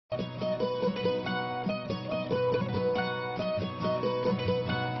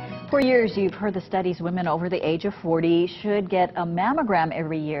For years, you've heard the studies women over the age of 40 should get a mammogram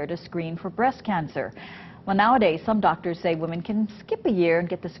every year to screen for breast cancer. Well, nowadays, some doctors say women can skip a year and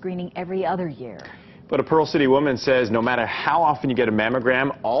get the screening every other year. But a Pearl City woman says no matter how often you get a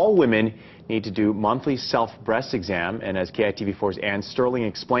mammogram, all women need to do monthly self-breast exam. And as KITV4's Ann Sterling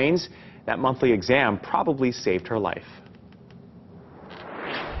explains, that monthly exam probably saved her life.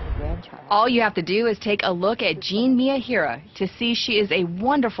 All you have to do is take a look at Jean Miyahira to see she is a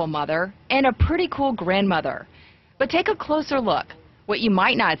wonderful mother and a pretty cool grandmother. But take a closer look. What you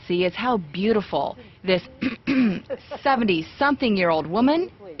might not see is how beautiful this 70-something-year-old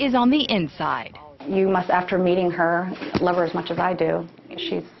woman is on the inside. You must, after meeting her, love her as much as I do.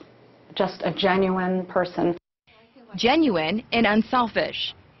 She's just a genuine person. Genuine and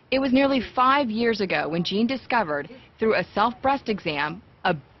unselfish. It was nearly 5 years ago when Jean discovered, through a self-breast exam,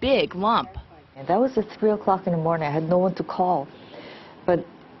 a big lump. And that was at 3 o'clock in the morning. I had no one to call. But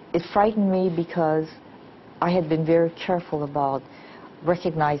it frightened me because I had been very careful about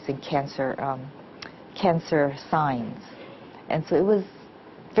recognizing cancer signs. And so it was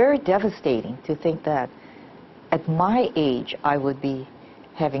very devastating to think that at my age I would be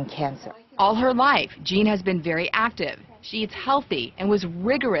having cancer. All her life, Jean has been very active. She eats healthy and was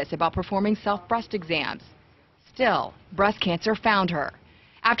rigorous about performing self-breast exams. Still, breast cancer found her.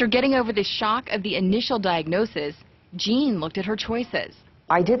 After getting over the shock of the initial diagnosis, Jean looked at her choices.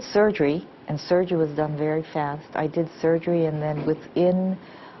 I did surgery, and surgery was done very fast. I did surgery, and then within,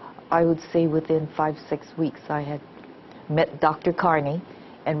 I would say within 5-6 weeks, I had met Dr. Carney,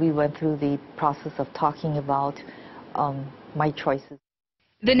 and we went through the process of talking about my choices.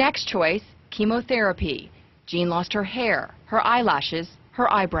 The next choice, chemotherapy. Jean lost her hair, her eyelashes,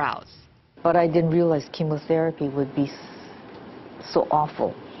 her eyebrows. But I didn't realize chemotherapy would be so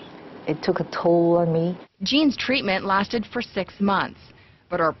awful. It took a toll on me. Jean's treatment lasted for 6 months,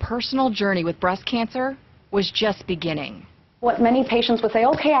 but her personal journey with breast cancer was just beginning. What many patients would say,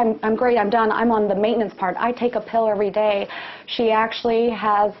 okay, I'm great, I'm done, I'm on the maintenance part, I take a pill every day. She actually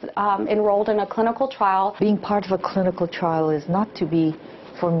has enrolled in a clinical trial. Being part of a clinical trial is not to be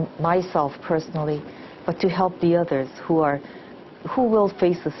for myself personally, but to help the others who will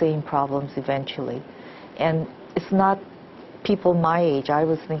face the same problems eventually. And it's not people my age. I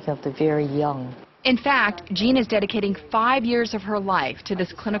was thinking of the very young. In fact, Jean is dedicating 5 years of her life to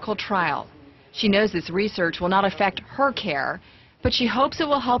this clinical trial. She knows this research will not affect her care, but she hopes it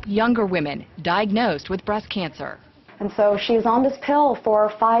will help younger women diagnosed with breast cancer. And so she's on this pill for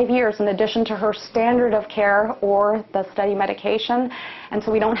 5 years in addition to her standard of care or the study medication. And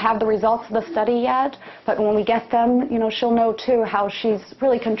so we don't have the results of the study yet, but when we get them, you know, she'll know too how she's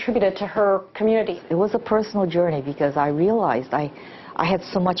really contributed to her community. It was a personal journey because I realized I had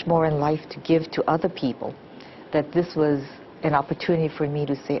so much more in life to give to other people that this was an opportunity for me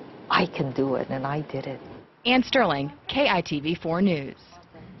to say, I can do it, and I did it. Ann Sterling, KITV4 News.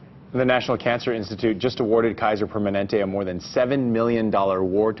 The National Cancer Institute just awarded Kaiser Permanente a more than $7 million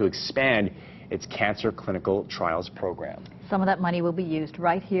award to expand its cancer clinical trials program. Some of that money will be used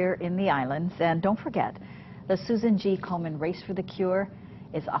right here in the islands. And don't forget, the Susan G. Komen Race for the Cure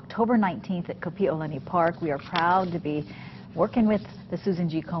is October 19th at Kapi'olani Park. We are proud to be working with the Susan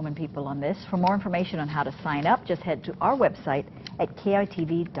G. Komen people on this. For more information on how to sign up, just head to our website at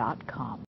KITV.com.